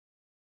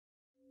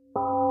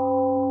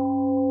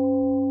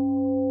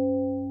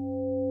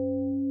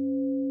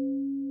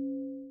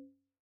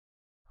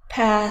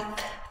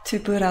Path to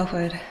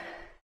Buddhahood.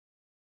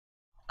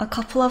 A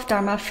couple of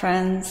Dharma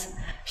friends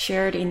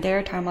shared in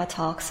their Dharma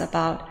talks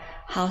about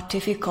how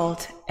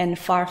difficult and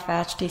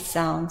far-fetched it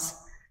sounds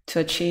to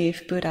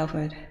achieve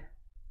Buddhahood.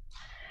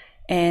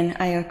 And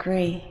I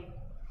agree.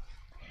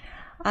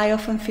 I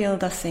often feel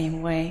the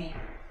same way.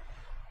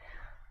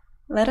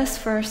 Let us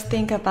first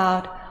think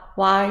about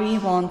why we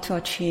want to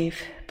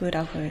achieve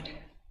Buddhahood.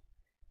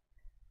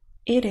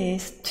 It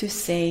is to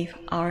save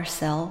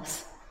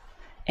ourselves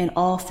and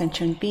all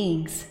sentient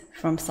beings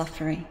from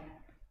suffering.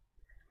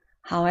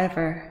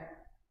 However,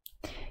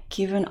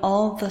 given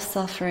all the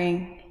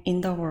suffering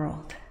in the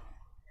world,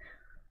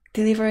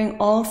 delivering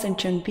all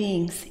sentient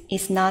beings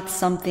is not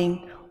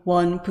something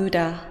one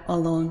Buddha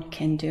alone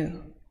can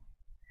do.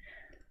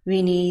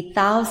 We need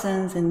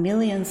thousands and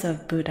millions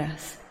of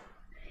Buddhas,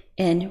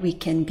 and we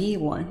can be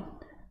one.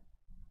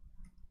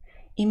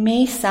 It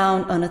may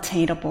sound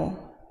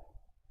unattainable,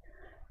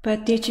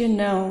 but did you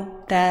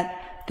know that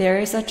there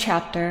is a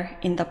chapter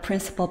in the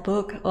principal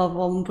book of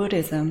Om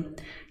Buddhism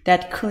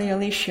that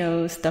clearly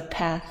shows the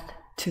path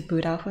to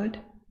Buddhahood?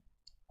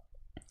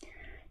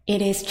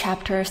 It is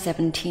chapter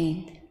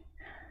 17,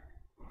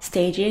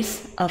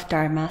 Stages of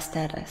Dharma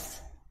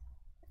Status.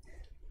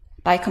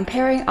 By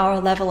comparing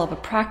our level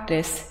of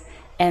practice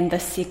and the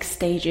 6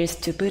 stages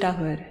to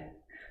Buddhahood,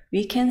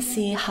 we can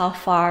see how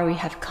far we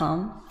have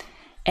come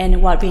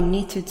and what we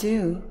need to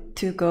do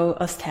to go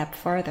a step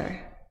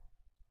further.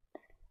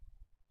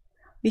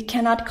 We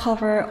cannot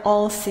cover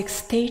all 6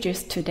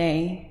 stages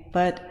today,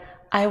 but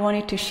I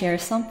wanted to share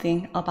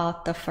something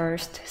about the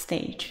first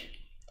stage,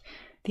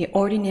 the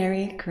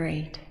ordinary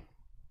grade.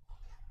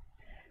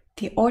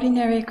 The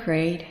ordinary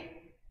grade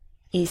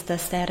is the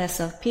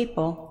status of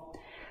people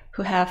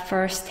who have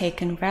first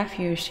taken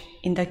refuge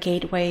in the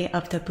gateway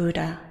of the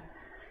Buddha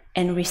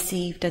and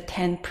received the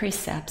 10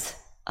 precepts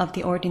of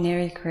the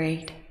ordinary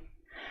grade,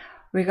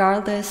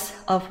 regardless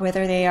of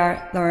whether they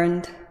are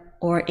learned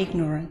or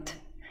ignorant,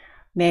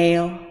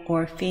 male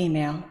or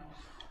female,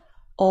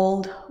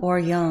 old or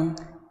young,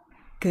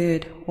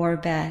 good or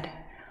bad,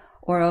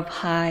 or of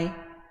high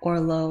or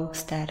low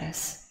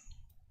status.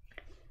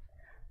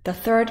 The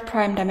third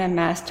Prime Dharma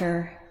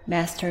Master,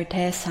 Master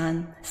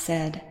Daesan,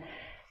 said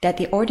that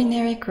the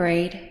ordinary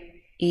grade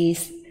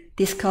is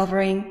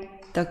discovering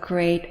the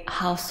great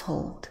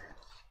household.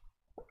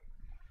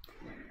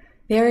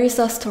 There is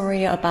a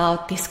story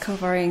about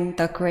discovering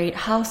the great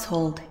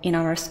household in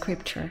our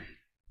scripture.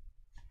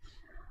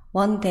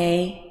 One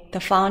day,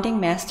 the founding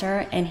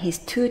master and his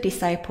 2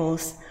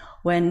 disciples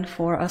went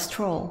for a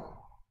stroll.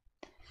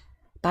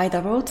 By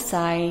the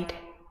roadside,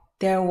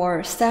 there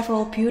were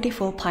several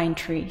beautiful pine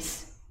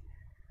trees.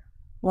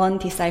 One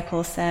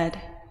disciple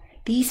said,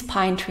 "These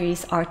pine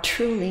trees are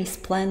truly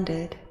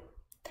splendid.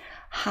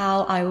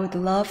 How I would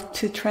love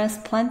to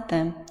transplant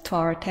them to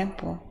our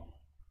temple."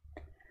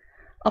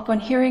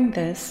 Upon hearing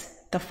this,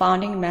 the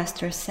founding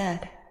master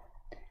said,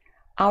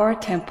 "Our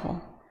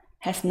temple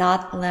has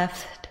not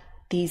left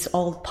these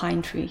old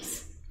pine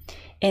trees,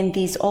 and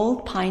these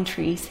old pine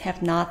trees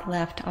have not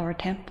left our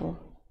temple.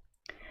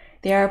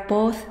 They are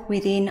both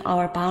within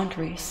our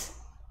boundaries.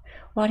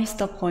 What is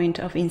the point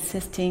of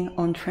insisting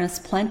on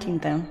transplanting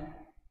them?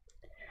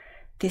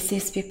 This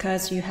is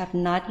because you have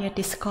not yet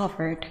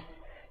discovered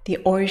the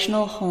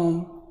original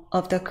home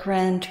of the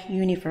grand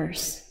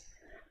universe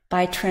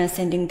by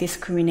transcending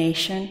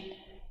discrimination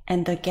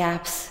and the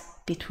gaps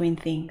between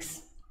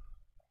things."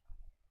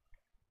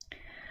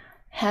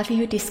 Have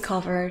you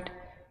discovered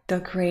the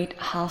great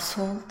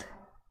household?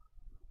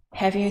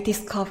 Have you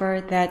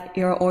discovered that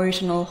your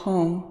original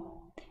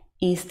home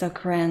is the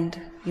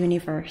grand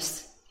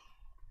universe?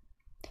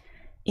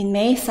 It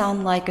may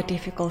sound like a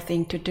difficult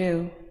thing to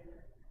do,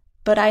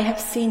 but I have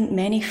seen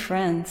many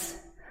friends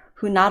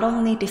who not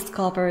only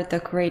discover the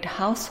great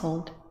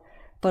household,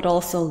 but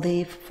also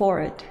live for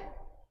it.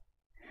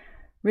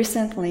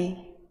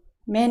 Recently,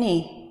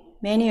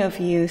 many of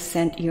you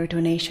sent your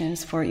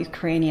donations for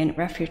Ukrainian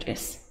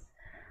refugees.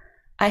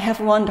 I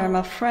have one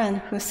Dharma friend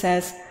who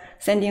says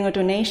sending a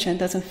donation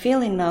doesn't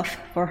feel enough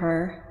for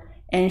her,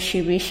 and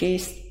she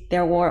wishes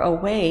there were a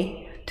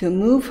way to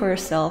move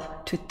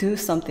herself to do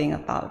something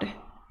about it.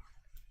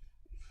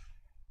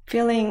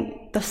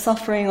 Feeling the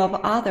suffering of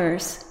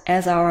others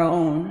as our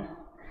own,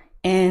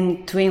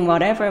 and doing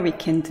whatever we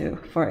can do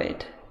for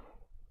it.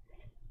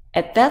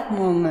 At that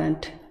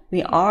moment,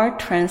 we are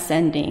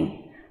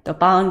transcending the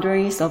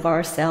boundaries of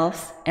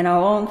ourselves and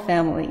our own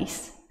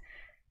families,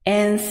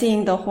 and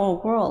seeing the whole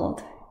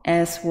world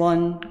as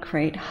one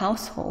great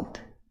household.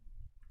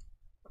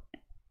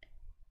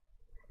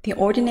 The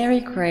ordinary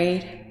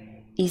grade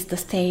is the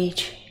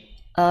stage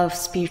of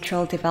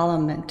spiritual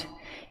development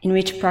in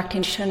which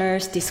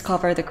practitioners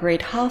discover the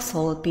great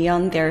household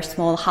beyond their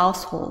small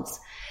households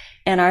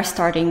and are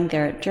starting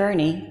their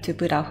journey to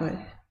Buddhahood.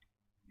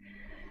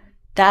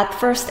 That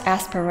first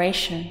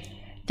aspiration,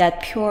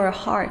 that pure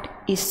heart,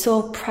 is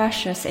so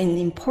precious and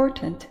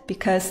important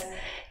because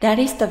that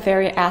is the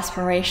very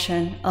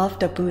aspiration of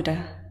the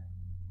Buddha.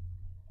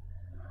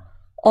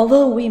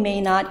 Although we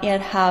may not yet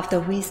have the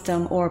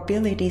wisdom or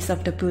abilities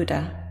of the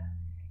Buddha,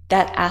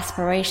 that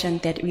aspiration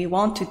that we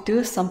want to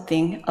do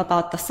something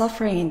about the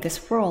suffering in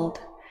this world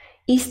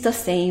is the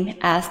same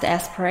as the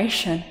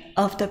aspiration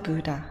of the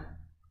Buddha.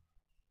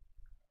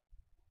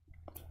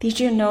 Did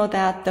you know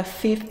that the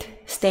 5th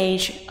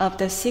stage of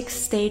the 6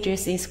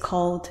 stages is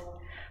called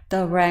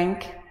the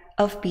rank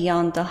of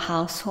beyond the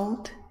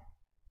household?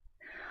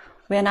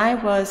 When I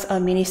was a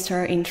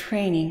minister in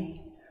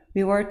training,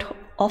 we were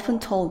often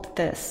told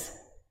this: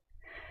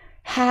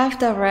 have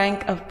the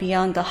rank of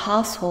beyond the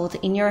household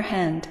in your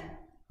hand.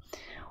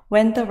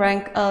 When the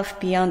rank of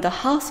beyond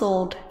the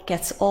household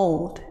gets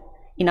old,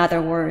 in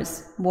other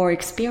words, more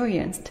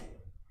experienced,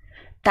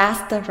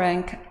 that's the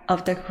rank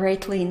of the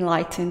greatly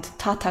enlightened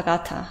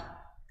Tathagata,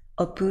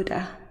 a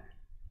Buddha.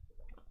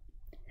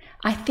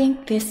 I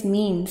think this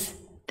means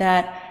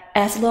that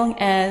as long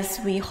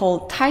as we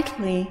hold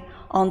tightly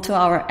onto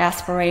our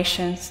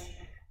aspirations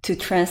to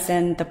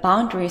transcend the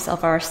boundaries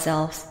of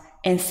ourselves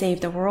and save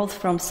the world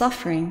from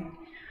suffering,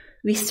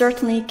 we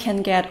certainly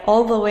can get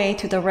all the way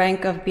to the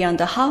rank of beyond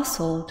the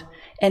household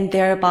and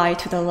thereby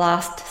to the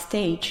last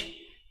stage,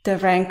 the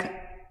rank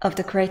of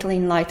the greatly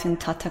enlightened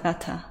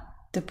Tathagata,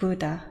 the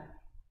Buddha.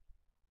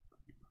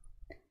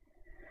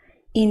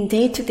 In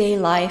day-to-day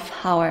life,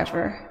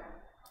 however,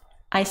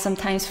 I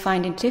sometimes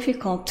find it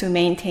difficult to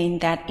maintain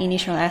that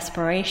initial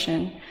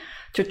aspiration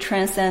to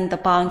transcend the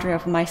boundary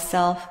of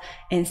myself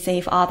and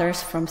save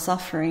others from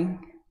suffering.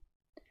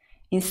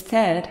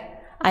 Instead,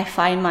 I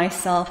find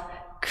myself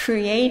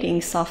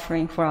creating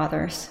suffering for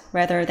others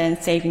rather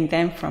than saving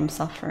them from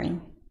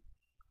suffering.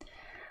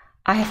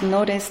 I have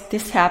noticed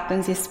this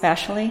happens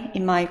especially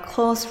in my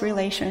close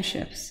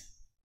relationships.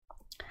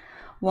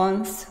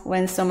 Once,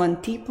 when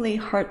someone deeply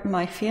hurt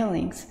my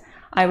feelings,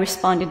 I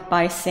responded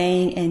by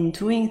saying and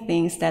doing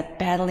things that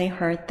badly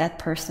hurt that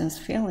person's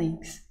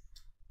feelings.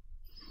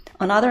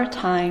 Another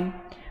time,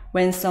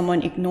 when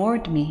someone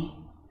ignored me,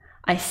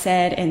 I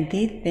said and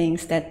did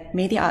things that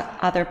made the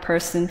other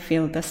person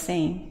feel the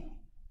same.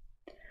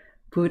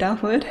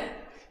 Buddhahood?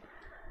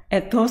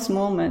 At those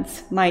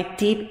moments, my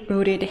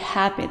deep-rooted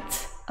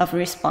habits of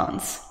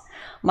response,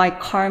 my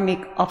karmic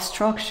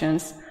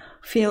obstructions,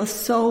 feel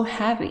so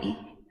heavy,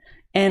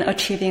 and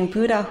achieving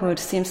Buddhahood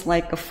seems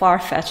like a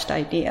far-fetched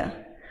idea,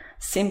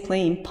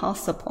 simply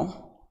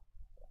impossible.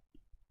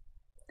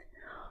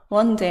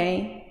 One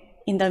day,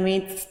 in the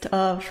midst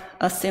of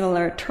a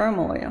similar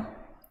turmoil,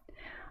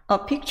 a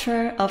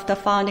picture of the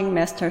founding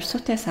master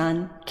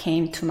Sotaesan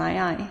came to my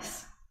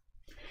eyes.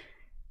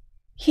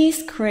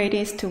 His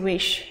greatest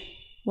wish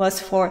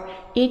was for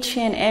each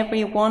and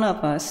every one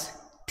of us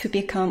to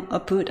become a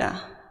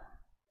Buddha.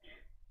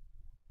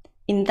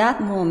 In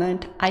that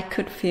moment, I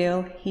could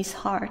feel his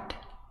heart,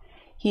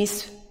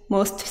 his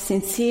most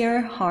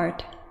sincere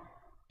heart,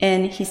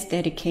 and his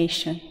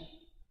dedication.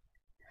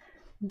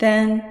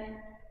 Then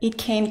it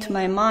came to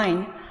my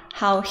mind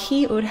how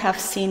he would have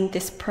seen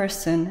this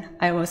person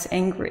I was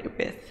angry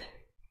with.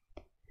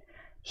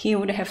 He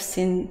would have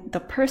seen the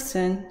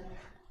person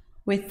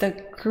with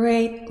the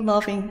great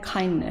loving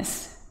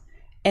kindness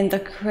and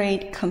the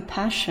great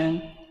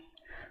compassion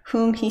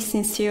whom he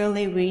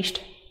sincerely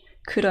wished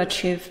could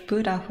achieve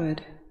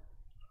Buddhahood.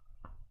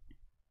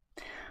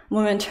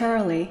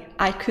 Momentarily,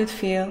 I could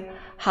feel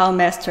how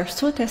Master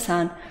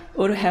Sotaesan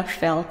would have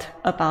felt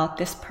about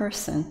this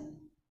person.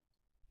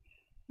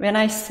 When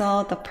I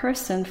saw the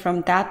person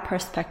from that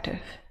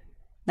perspective,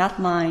 not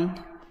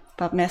mine,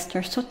 but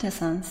Master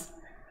Sotaesan's,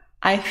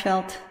 I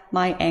felt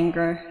my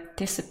anger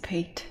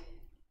dissipate.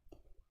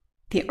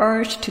 The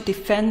urge to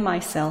defend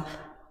myself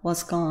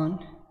was gone.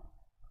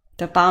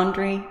 The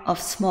boundary of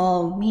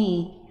small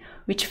me,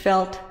 which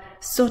felt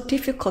so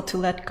difficult to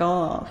let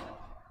go of,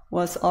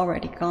 was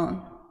already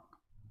gone.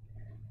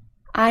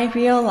 I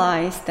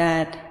realized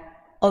that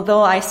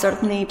although I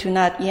certainly do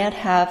not yet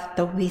have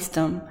the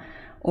wisdom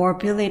or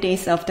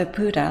abilities of the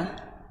Buddha,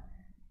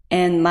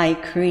 and my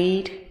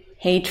greed,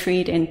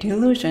 hatred, and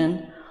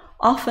delusion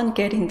often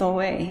get in the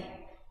way,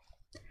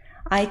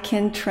 I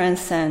can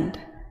transcend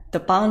the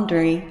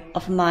boundary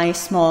of my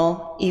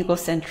small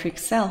egocentric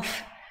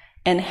self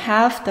and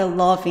have the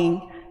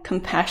loving,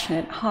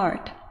 compassionate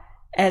heart,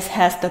 as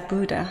has the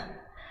Buddha,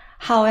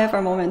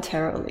 however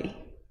momentarily.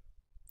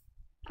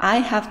 I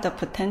have the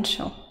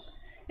potential,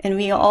 and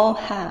we all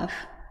have.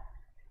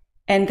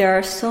 And there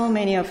are so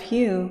many of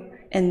you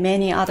and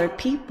many other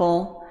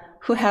people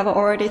who have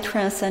already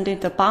transcended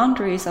the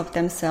boundaries of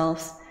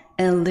themselves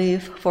and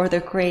live for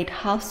the great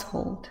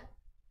household.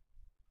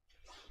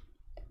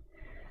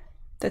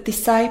 The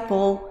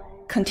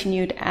disciple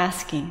continued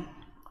asking,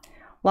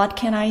 "What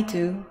can I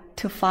do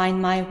to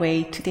find my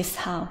way to this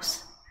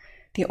house,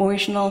 the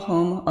original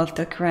home of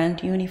the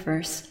grand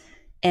universe,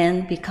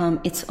 and become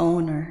its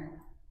owner?"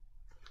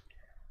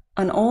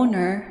 An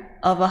owner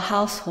of a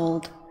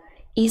household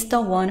is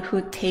the one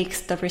who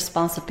takes the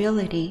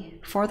responsibility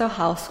for the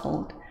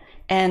household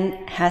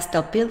and has the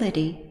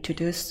ability to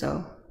do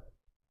so.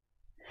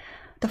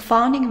 The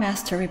founding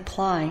master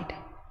replied,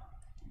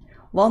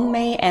 "One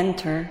may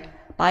enter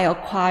by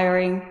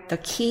acquiring the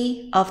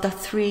key of the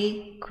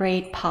 3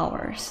 great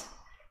powers.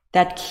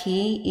 That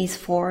key is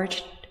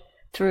forged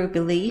through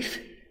belief,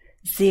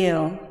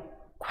 zeal,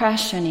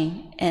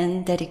 questioning,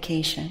 and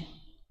dedication.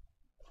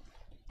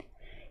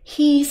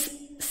 He's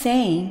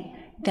saying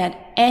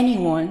that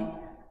anyone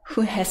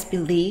who has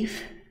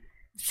belief,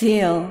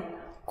 zeal,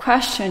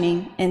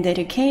 questioning, and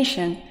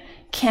dedication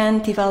can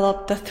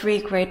develop the three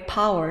great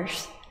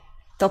powers: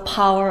 the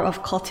power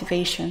of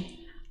cultivation,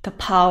 the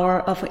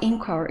power of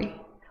inquiry,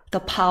 the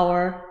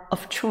power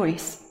of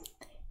choice,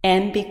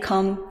 and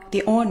become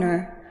the owner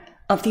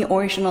of the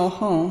original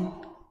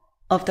home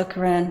of the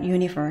grand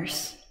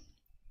universe,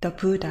 the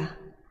Buddha.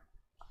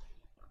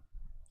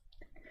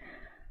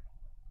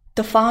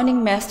 The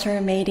founding master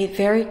made it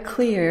very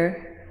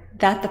clear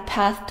that the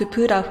path to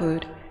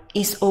Buddhahood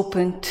is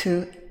open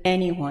to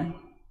anyone.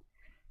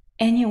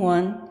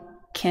 Anyone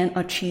can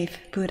achieve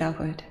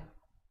Buddhahood.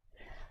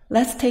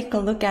 Let's take a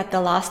look at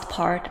the last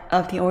part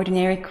of the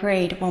ordinary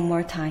grade one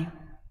more time.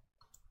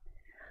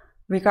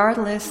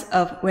 Regardless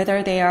of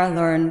whether they are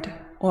learned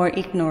or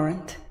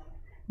ignorant,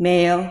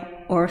 male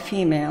or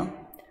female,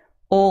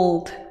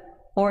 old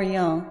or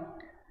young,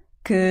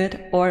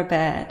 good or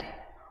bad,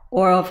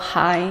 or of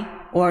high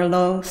or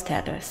low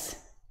status.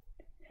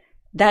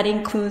 That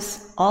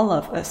includes all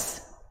of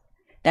us.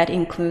 That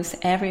includes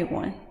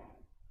everyone.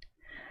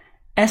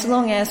 As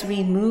long as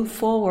we move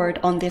forward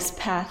on this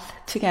path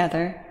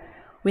together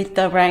with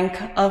the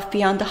rank of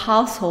beyond the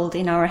household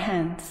in our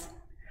hands,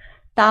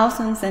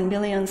 thousands and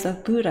millions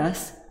of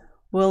Buddhas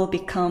will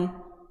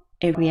become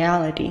a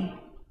reality.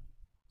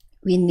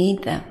 We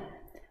need them.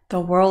 The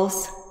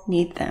worlds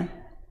need them.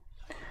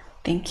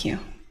 Thank you.